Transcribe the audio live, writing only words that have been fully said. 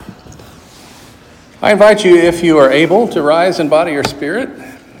I invite you, if you are able, to rise in body or spirit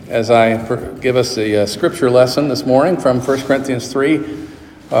as I give us the scripture lesson this morning from 1 Corinthians 3,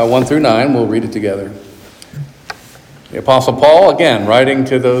 1 through 9. We'll read it together. The Apostle Paul, again, writing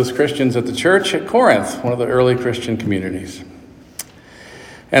to those Christians at the church at Corinth, one of the early Christian communities.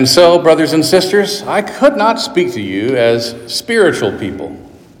 And so, brothers and sisters, I could not speak to you as spiritual people,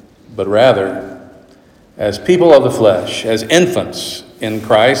 but rather as people of the flesh, as infants in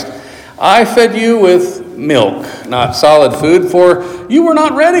Christ. I fed you with milk, not solid food, for you were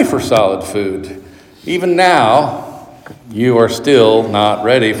not ready for solid food. Even now, you are still not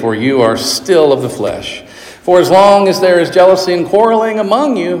ready, for you are still of the flesh. For as long as there is jealousy and quarreling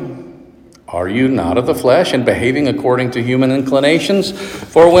among you, are you not of the flesh and behaving according to human inclinations?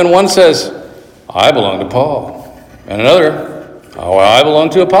 For when one says, I belong to Paul, and another, I belong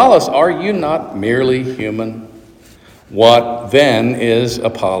to Apollos, are you not merely human? What then is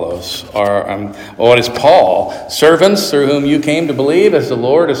Apollos? What is Paul? Servants through whom you came to believe, as the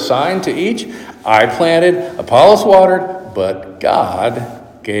Lord assigned to each. I planted, Apollos watered, but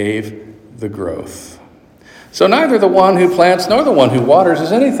God gave the growth. So neither the one who plants nor the one who waters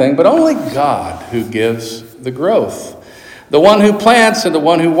is anything, but only God who gives the growth. The one who plants and the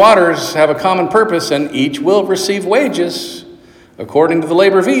one who waters have a common purpose, and each will receive wages according to the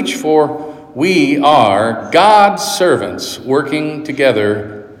labor of each, for we are God's servants working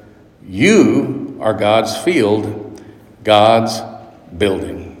together. You are God's field, God's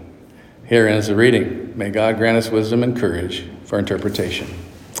building. Herein is the reading. May God grant us wisdom and courage for interpretation.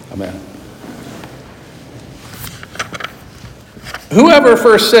 Amen. Whoever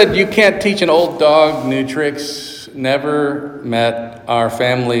first said you can't teach an old dog new tricks never met our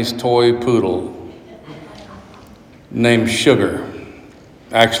family's toy poodle named Sugar.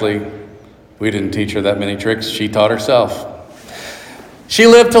 Actually, we didn't teach her that many tricks. She taught herself. She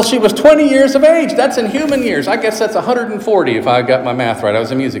lived till she was 20 years of age. That's in human years. I guess that's 140 if I got my math right. I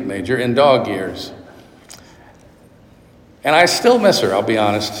was a music major in dog years. And I still miss her, I'll be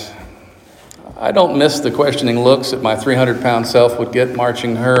honest. I don't miss the questioning looks that my 300-pound self would get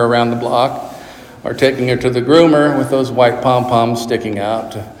marching her around the block or taking her to the groomer with those white pom-poms sticking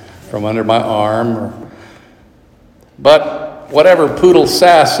out from under my arm. But whatever poodle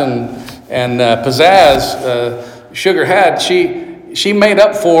sass and pizzazz Sugar had, she made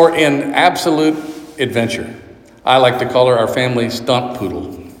up for in absolute adventure. I like to call her our family stunt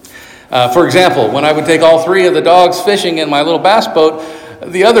poodle. For example, when I would take all three of the dogs fishing in my little bass boat,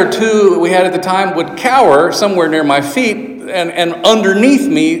 the other two we had at the time would cower somewhere near my feet and underneath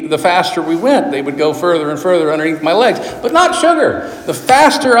me the faster we went. They would go further and further underneath my legs, but not Sugar. The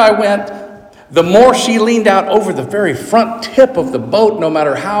faster I went, the more she leaned out over the very front tip of the boat, no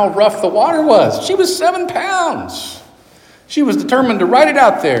matter how rough the water was. She was 7 pounds. She was determined to ride it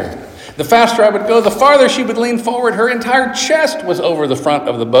out there. The faster I would go, the farther she would lean forward. Her entire chest was over the front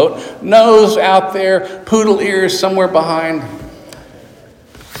of the boat, nose out there, poodle ears somewhere behind.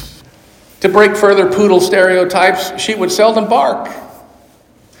 To break further poodle stereotypes, she would seldom bark.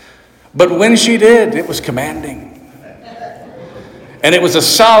 But when she did, it was commanding. And it was a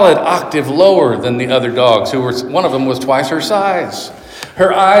solid octave lower than the other dogs, one of them was twice her size.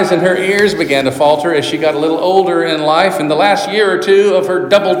 Her eyes and her ears began to falter as she got a little older in life. In the last year or two of her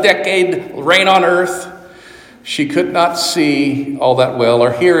double-decade reign on earth, she could not see all that well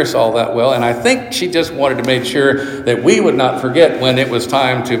or hear us all that well. And I think she just wanted to make sure that we would not forget when it was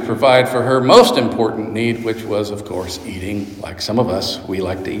time to provide for her most important need, which was, of course, eating, like some of us, we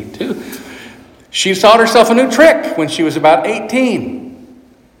like to eat too. She taught herself a new trick when she was about 18.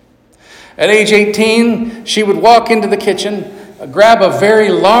 At age 18, she would walk into the kitchen, grab a very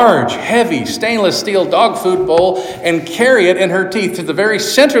large, heavy stainless steel dog food bowl and carry it in her teeth to the very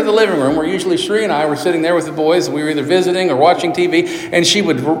center of the living room where usually Sheree and I were sitting there with the boys. We were either visiting or watching TV, and she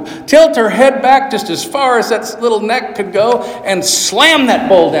would tilt her head back just as far as that little neck could go and slam that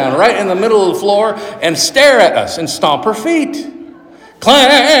bowl down right in the middle of the floor and stare at us and stomp her feet.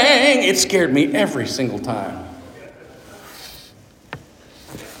 Clang! It scared me every single time.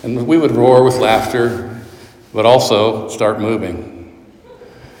 And we would roar with laughter, but also start moving.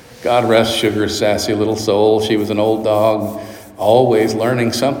 God rest Sugar's sassy little soul. She was an old dog, always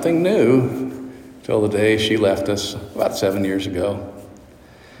learning something new, till the day she left us about 7 years ago.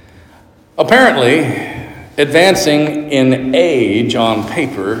 Apparently, advancing in age on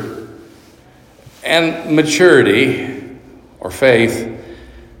paper and maturity or faith,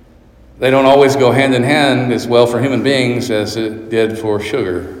 they don't always go hand in hand as well for human beings as it did for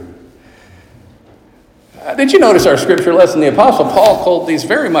Sugar. Did you notice our scripture lesson? The Apostle Paul called these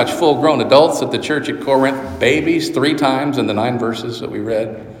very much full-grown adults at the church at Corinth babies 3 times in the 9 verses that we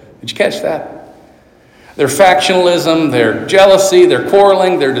read. Did you catch that? their factionalism, their jealousy, their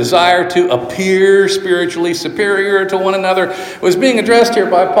quarreling, their desire to appear spiritually superior to one another was being addressed here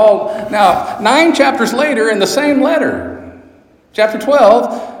by Paul. Now, 9 chapters later in the same letter, chapter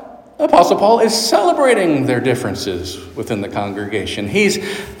 12, Apostle Paul is celebrating their differences within the congregation. He's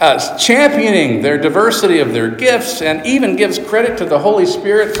championing their diversity of their gifts and even gives credit to the Holy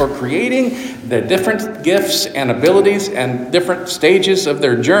Spirit for creating the different gifts and abilities and different stages of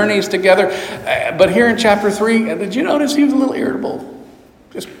their journeys together. But here in chapter 3, did you notice he was a little irritable?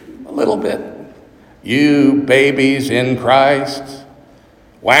 Just a little bit. You babies in Christ.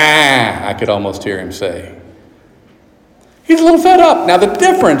 Wah, I could almost hear him say. He's a little fed up. Now, the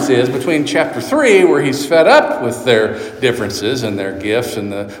difference is between chapter 3, where he's fed up with their differences and their gifts and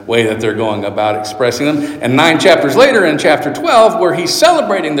the way that they're going about expressing them, and 9 chapters later in chapter 12, where he's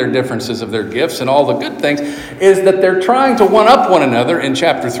celebrating their differences of their gifts and all the good things, is that they're trying to one-up one another in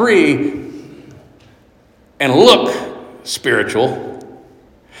chapter 3 and look spiritual.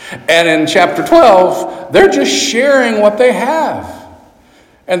 And in chapter 12, they're just sharing what they have.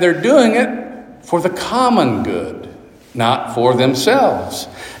 And they're doing it for the common good, not for themselves.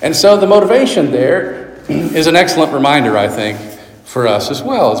 And so the motivation there is an excellent reminder, I think, for us as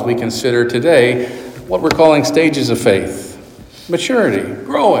well as we consider today what we're calling stages of faith, maturity,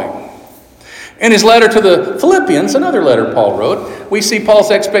 growing. In his letter to the Philippians, another letter Paul wrote, we see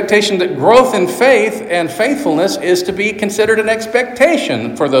Paul's expectation that growth in faith and faithfulness is to be considered an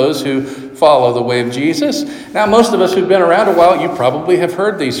expectation for those who follow the way of Jesus. Now, most of us who've been around a while, you probably have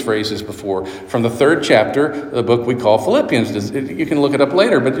heard these phrases before from the 3rd chapter, the book we call Philippians. You can look it up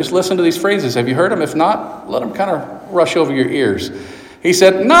later, but just listen to these phrases. Have you heard them? If not, let them kind of rush over your ears. He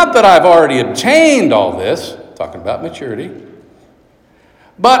said, not that I've already obtained all this, talking about maturity,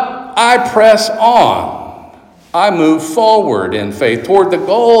 but I press on. I move forward in faith toward the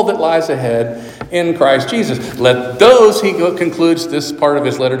goal that lies ahead in Christ Jesus. Let those, he concludes this part of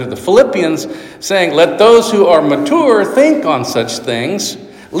his letter to the Philippians, saying, let those who are mature think on such things,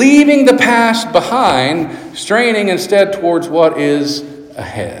 leaving the past behind, straining instead towards what is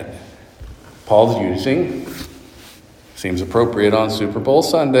ahead. Paul's using, seems appropriate on Super Bowl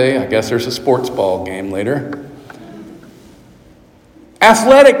Sunday. I guess there's a sports ball game later.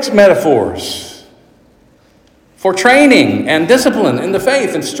 Athletics metaphors for training and discipline in the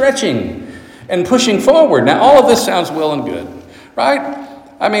faith and stretching and pushing forward. Now, all of this sounds well and good, right?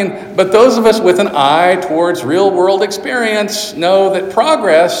 I mean, but those of us with an eye towards real world experience know that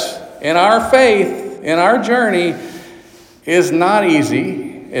progress in our faith, in our journey, is not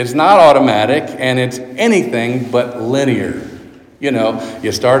easy, it's not automatic, and it's anything but linear. You know,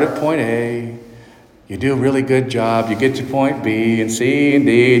 you start at point A, you do a really good job, you get to point B and C and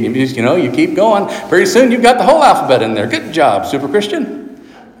D, and you keep going. Pretty soon you've got the whole alphabet in there. Good job, Super Christian.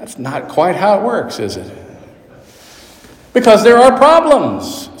 That's not quite how it works, is it? Because there are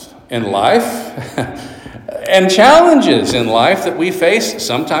problems in life and challenges in life that we face,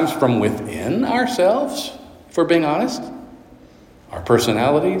 sometimes from within ourselves, if we're being honest. Our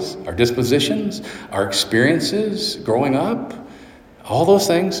personalities, our dispositions, our experiences growing up, all those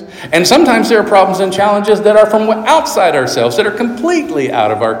things. And sometimes there are problems and challenges that are from outside ourselves, that are completely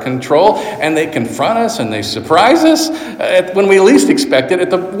out of our control, and they confront us and they surprise us when we least expect it, at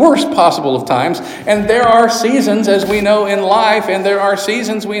the worst possible of times. And there are seasons, as we know in life, and there are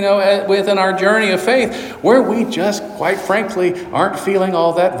seasons we know within our journey of faith, where we just, quite frankly, aren't feeling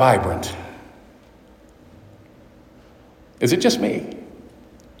all that vibrant. Is it just me?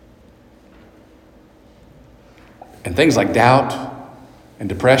 And things like doubt and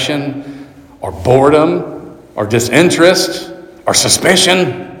depression, or boredom, or disinterest, or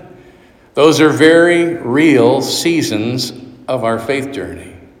suspicion, those are very real seasons of our faith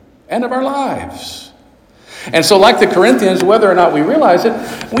journey and of our lives. And so, like the Corinthians, whether or not we realize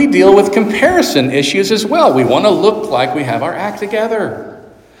it, we deal with comparison issues as well. We want to look like we have our act together,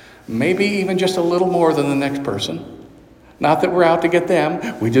 maybe even just a little more than the next person. Not that we're out to get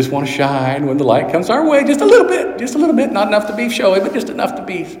them. We just want to shine when the light comes our way. Just a little bit. Not enough to be showy, but just enough to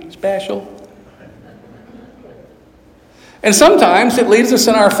be special. And sometimes it leads us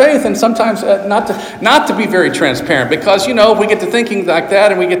in our faith, and sometimes not to be very transparent. Because, if we get to thinking like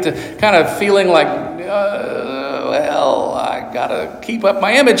that, and we get to kind of feeling like, I got to keep up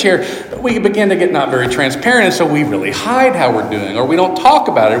my image here, we begin to get not very transparent, and so we really hide how we're doing, or we don't talk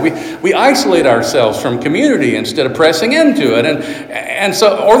about it. We isolate ourselves from community instead of pressing into it, and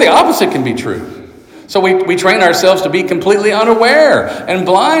so, or the opposite can be true. So we train ourselves to be completely unaware and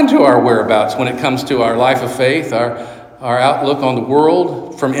blind to our whereabouts when it comes to our life of faith, our outlook on the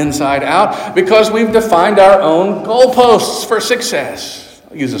world from inside out, because we've defined our own goalposts for success.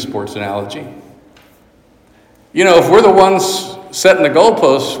 I'll use a sports analogy. You know, if we're the ones setting the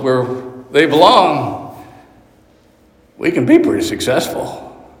goalposts where they belong, we can be pretty successful.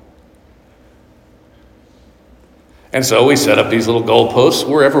 And so we set up these little goalposts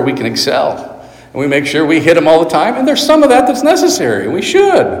wherever we can excel. And we make sure we hit them all the time. And there's some of that that's necessary. We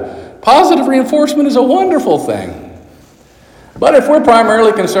should. Positive reinforcement is a wonderful thing. But if we're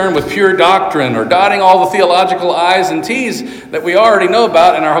primarily concerned with pure doctrine or dotting all the theological I's and T's that we already know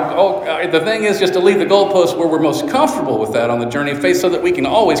about, and the thing is just to leave the goalposts where we're most comfortable with that on the journey of faith so that we can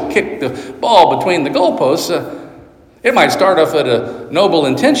always kick the ball between the goalposts, it might start off at a noble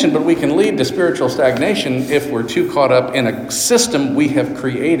intention, but we can lead to spiritual stagnation if we're too caught up in a system we have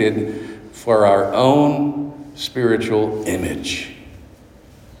created for our own spiritual image.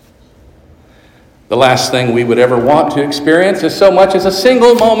 The last thing we would ever want to experience is so much as a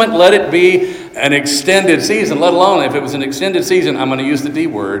single moment, let it be an extended season, let alone if it was an extended season, I'm going to use the D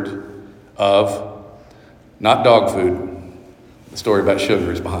word of not dog food. The story about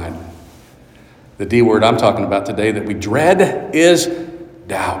sugar is behind. The D word I'm talking about today that we dread is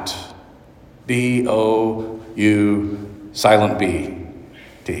doubt. D-O-U, silent B,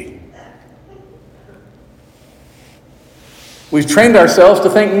 T. We've trained ourselves to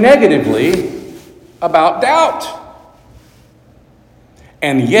think negatively about doubt.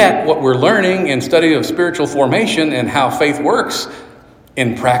 And yet, what we're learning in study of spiritual formation and how faith works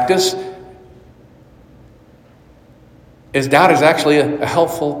in practice is doubt is actually a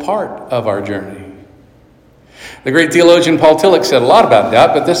helpful part of our journey. The great theologian Paul Tillich said a lot about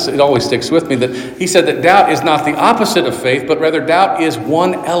doubt, but it always sticks with me, that he said that doubt is not the opposite of faith, but rather doubt is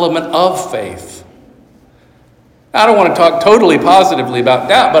one element of faith. I don't want to talk totally positively about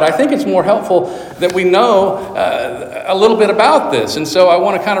doubt, but I think it's more helpful that we know a little bit about this. And so I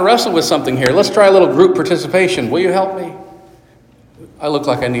want to kind of wrestle with something here. Let's try a little group participation. Will you help me? I look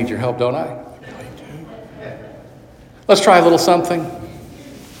like I need your help, don't I? Let's try a little something.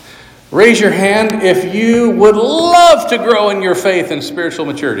 Raise your hand if you would love to grow in your faith and spiritual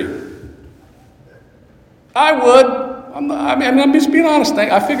maturity. I would. I'm just being honest.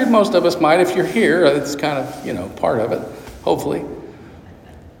 I figured most of us might. If you're here, it's kind of, part of it, hopefully.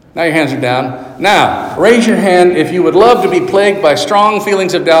 Now your hands are down. Now, raise your hand if you would love to be plagued by strong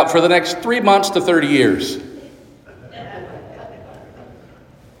feelings of doubt for the next 3 months to 30 years.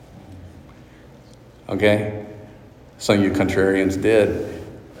 Okay? Some of you contrarians did.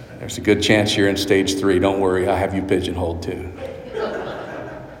 There's a good chance you're in stage 3. Don't worry, I have you pigeonholed too.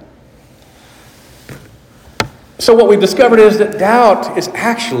 So what we've discovered is that doubt is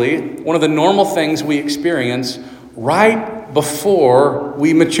actually one of the normal things we experience right before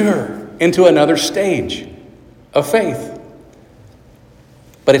we mature into another stage of faith.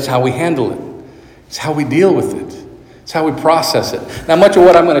 But it's how we handle it. It's how we deal with it. It's how we process it. Now, much of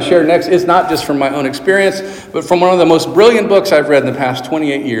what I'm going to share next is not just from my own experience, but from one of the most brilliant books I've read in the past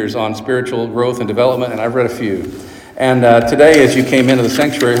 28 years on spiritual growth and development, and I've read a few. And today, as you came into the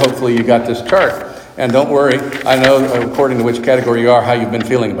sanctuary, hopefully you got this chart. And don't worry, I know, according to which category you are, how you've been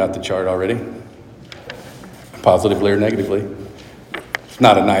feeling about the chart already. Positively or negatively. It's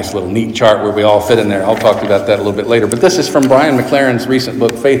not a nice little neat chart where we all fit in there. I'll talk about that a little bit later. But this is from Brian McLaren's recent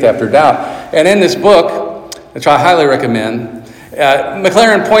book, Faith After Doubt. And in this book, which I highly recommend,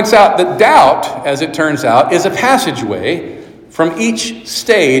 McLaren points out that doubt, as it turns out, is a passageway from each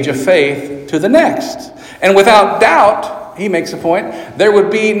stage of faith to the next. And without doubt, he makes a point, there would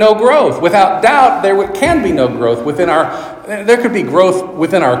be no growth. Without doubt, can be no growth there could be growth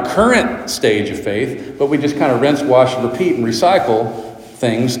within our current stage of faith, but we just kind of rinse, wash, repeat, and recycle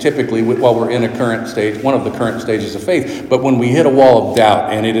things typically while we're in a current stage, one of the current stages of faith. But when we hit a wall of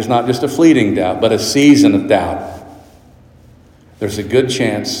doubt, and it is not just a fleeting doubt, but a season of doubt, there's a good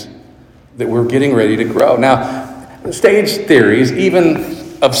chance that we're getting ready to grow. Now, stage theories,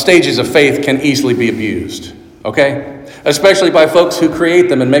 even of stages of faith, can easily be abused, okay? Especially by folks who create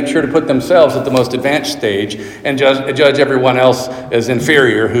them and make sure to put themselves at the most advanced stage and judge everyone else as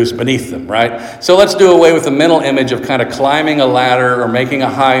inferior who's beneath them, right? So let's do away with the mental image of kind of climbing a ladder or making a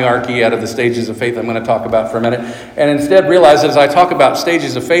hierarchy out of the stages of faith I'm going to talk about for a minute, and instead realize that as I talk about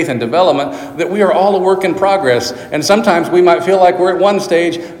stages of faith and development, that we are all a work in progress. And sometimes we might feel like we're at one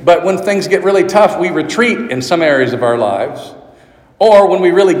stage, but when things get really tough, we retreat in some areas of our lives. Or when we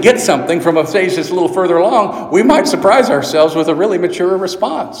really get something from a stage that's a little further along, we might surprise ourselves with a really mature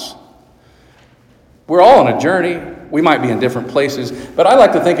response. We're all on a journey. We might be in different places, but I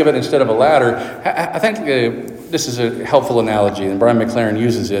like to think of it instead of a ladder. I think this is a helpful analogy, and Brian McLaren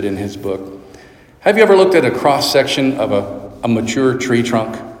uses it in his book. Have you ever looked at a cross-section of a mature tree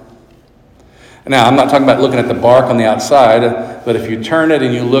trunk? Now, I'm not talking about looking at the bark on the outside, but if you turn it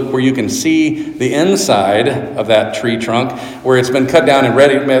and you look where you can see the inside of that tree trunk, where it's been cut down and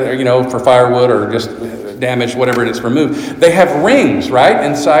ready, for firewood or just damaged, whatever it is removed, they have rings, right,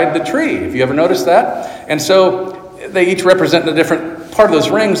 inside the tree. Have you ever noticed that? And so they each represent a different part of those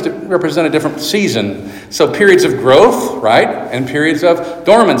rings to represent a different season. So periods of growth, right, and periods of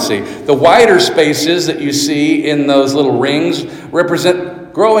dormancy. The wider spaces that you see in those little rings represent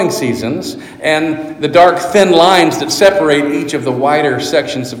growing seasons, and the dark thin lines that separate each of the wider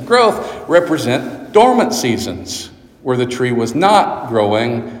sections of growth represent dormant seasons, where the tree was not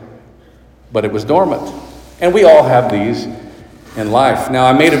growing, but it was dormant. And we all have these in life. Now,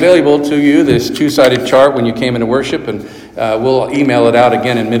 I made available to you this two-sided chart when you came into worship, and we'll email it out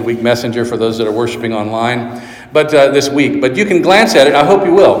again in Midweek Messenger for those that are worshiping online this week. But you can glance at it. I hope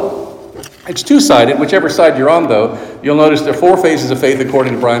you will. It's two-sided. Whichever side you're on, though, you'll notice the 4 phases of faith,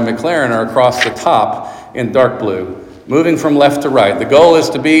 according to Brian McLaren, are across the top in dark blue, moving from left to right. The goal is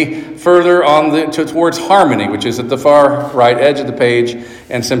to be further towards harmony, which is at the far right edge of the page,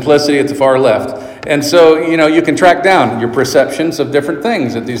 and simplicity at the far left. And so, you can track down your perceptions of different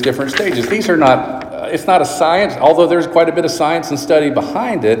things at these different stages. These are not, it's not a science, although there's quite a bit of science and study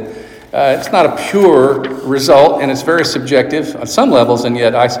behind it. It's not a pure result, and it's very subjective on some levels, and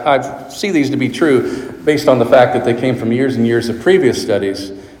yet I see these to be true based on the fact that they came from years and years of previous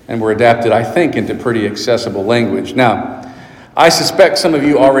studies and were adapted, I think, into pretty accessible language. Now, I suspect some of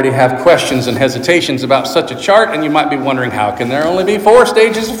you already have questions and hesitations about such a chart, and you might be wondering, how can there only be 4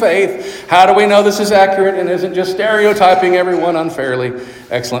 stages of faith? How do we know this is accurate and isn't just stereotyping everyone unfairly?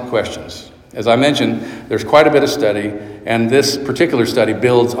 Excellent questions. As I mentioned, there's quite a bit of study, and this particular study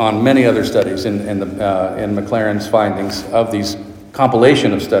builds on many other studies in McLaren's findings of these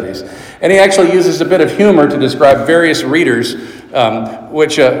compilation of studies. And he actually uses a bit of humor to describe various readers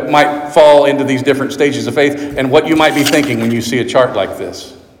which might fall into these different stages of faith and what you might be thinking when you see a chart like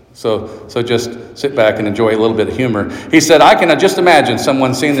this. So just sit back and enjoy a little bit of humor. He said, I can just imagine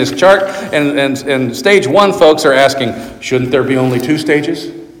someone seeing this chart, and stage 1 folks are asking, shouldn't there be only 2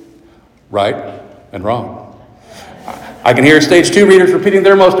 stages? Right and wrong. I can hear stage 2 readers repeating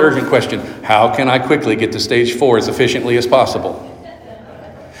their most urgent question, how can I quickly get to stage 4 as efficiently as possible?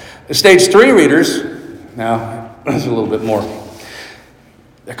 The stage 3 readers, now, it's a little bit more,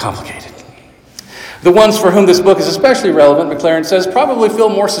 they're complicated. The ones for whom this book is especially relevant, McLaren says, probably feel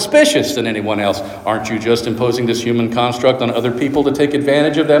more suspicious than anyone else. Aren't you just imposing this human construct on other people to take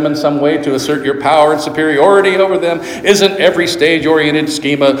advantage of them in some way, to assert your power and superiority over them? Isn't every stage-oriented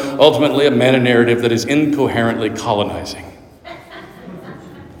schema ultimately a meta-narrative that is incoherently colonizing?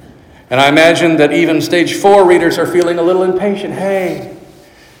 And I imagine that even stage 4 readers are feeling a little impatient. Hey,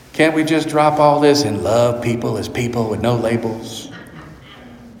 can't we just drop all this and love people as people with no labels?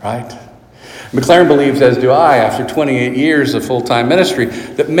 Right? McLaren believes, as do I, after 28 years of full-time ministry,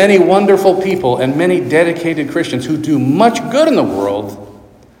 that many wonderful people and many dedicated Christians who do much good in the world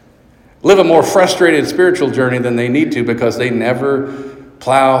live a more frustrated spiritual journey than they need to because they never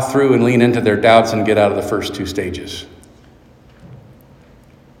plow through and lean into their doubts and get out of the first 2 stages.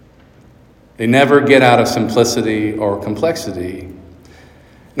 They never get out of simplicity or complexity.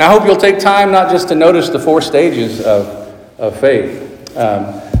 Now, I hope you'll take time not just to notice the 4 stages of faith,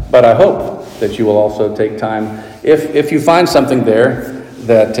 but I hope that you will also take time, if you find something there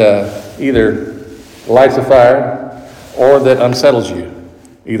that either lights a fire or that unsettles you,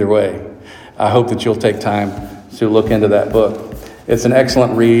 either way, I hope that you'll take time to look into that book. It's an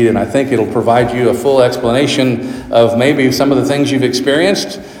excellent read, and I think it'll provide you a full explanation of maybe some of the things you've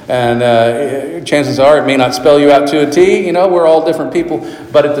experienced, and chances are it may not spell you out to a T. We're all different people,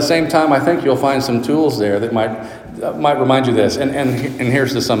 but at the same time, I think you'll find some tools there that might remind you this, and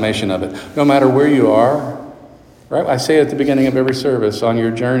here's the summation of it. No matter where you are, right? I say it at the beginning of every service, on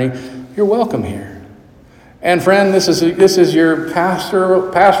your journey, you're welcome here. And friend, this is your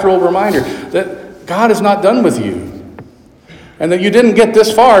pastoral reminder that God is not done with you, and that you didn't get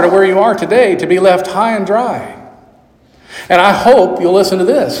this far to where you are today to be left high and dry. And I hope you'll listen to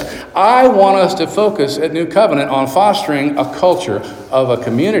this. I want us to focus at New Covenant on fostering a culture of a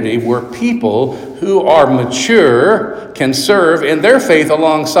community where people who are mature can serve in their faith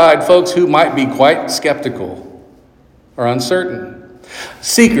alongside folks who might be quite skeptical or uncertain.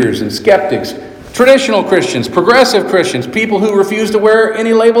 Seekers and skeptics, traditional Christians, progressive Christians, people who refuse to wear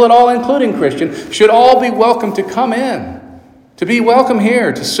any label at all, including Christian, should all be welcome to come in to be welcome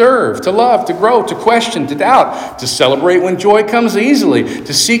here, to serve, to love, to grow, to question, to doubt, to celebrate when joy comes easily,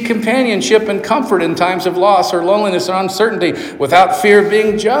 to seek companionship and comfort in times of loss or loneliness or uncertainty without fear of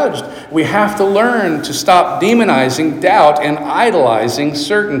being judged. We have to learn to stop demonizing doubt and idolizing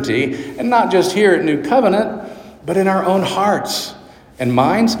certainty, and not just here at New Covenant, but in our own hearts and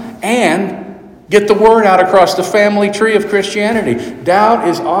minds, and get the word out across the family tree of Christianity. Doubt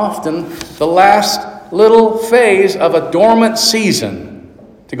is often the last little phase of a dormant season,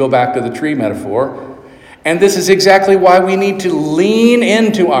 to go back to the tree metaphor. And this is exactly why we need to lean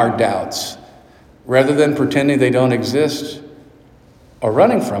into our doubts rather than pretending they don't exist or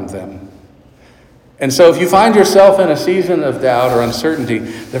running from them. And so if you find yourself in a season of doubt or uncertainty,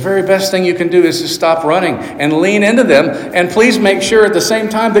 the very best thing you can do is to stop running and lean into them. And please make sure at the same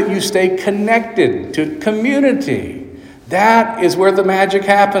time that you stay connected to community. That is where the magic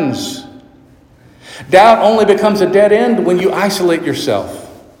happens. Doubt only becomes a dead end when you isolate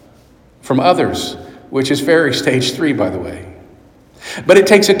yourself from others, which is very stage 3, by the way. But it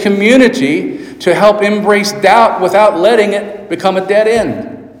takes a community to help embrace doubt without letting it become a dead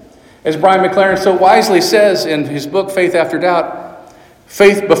end. As Brian McLaren so wisely says in his book, Faith After Doubt,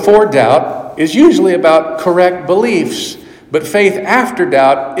 faith before doubt is usually about correct beliefs, but faith after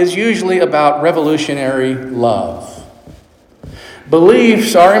doubt is usually about revolutionary love.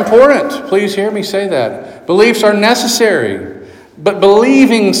 Beliefs are important. Please hear me say that. Beliefs are necessary. But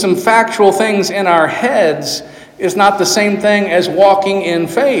believing some factual things in our heads is not the same thing as walking in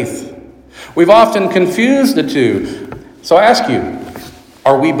faith. We've often confused the two. So I ask you,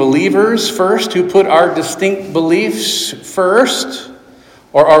 are we believers first who put our distinct beliefs first?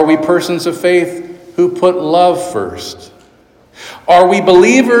 Or are we persons of faith who put love first? Are we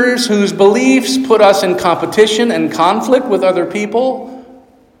believers whose beliefs put us in competition and conflict with other people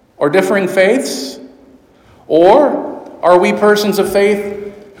or differing faiths? Or are we persons of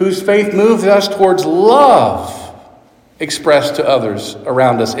faith whose faith moves us towards love expressed to others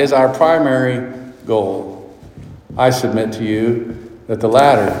around us is our primary goal? I submit to you that the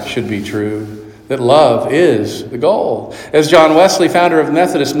latter should be true, that love is the goal. As John Wesley, founder of the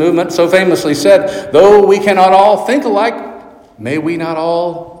Methodist movement, so famously said, though we cannot all think alike, may we not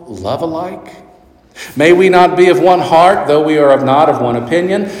all love alike? May we not be of one heart, though we are not of one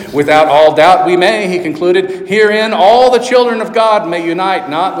opinion? Without all doubt we may, he concluded, herein all the children of God may unite,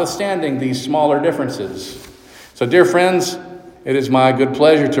 notwithstanding these smaller differences. So, dear friends, it is my good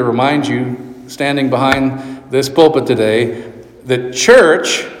pleasure to remind you, standing behind this pulpit today, that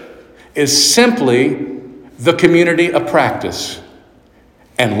church is simply the community of practice,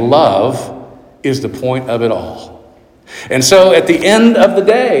 and love is the point of it all. And so at the end of the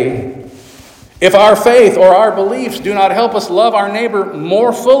day, if our faith or our beliefs do not help us love our neighbor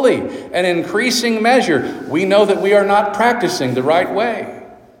more fully and in increasing measure, we know that we are not practicing the right way.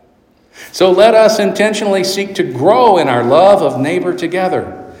 So let us intentionally seek to grow in our love of neighbor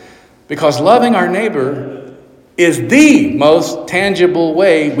together, because loving our neighbor is the most tangible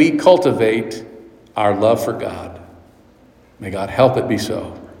way we cultivate our love for God. May God help it be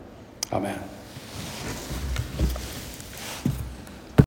so. Amen.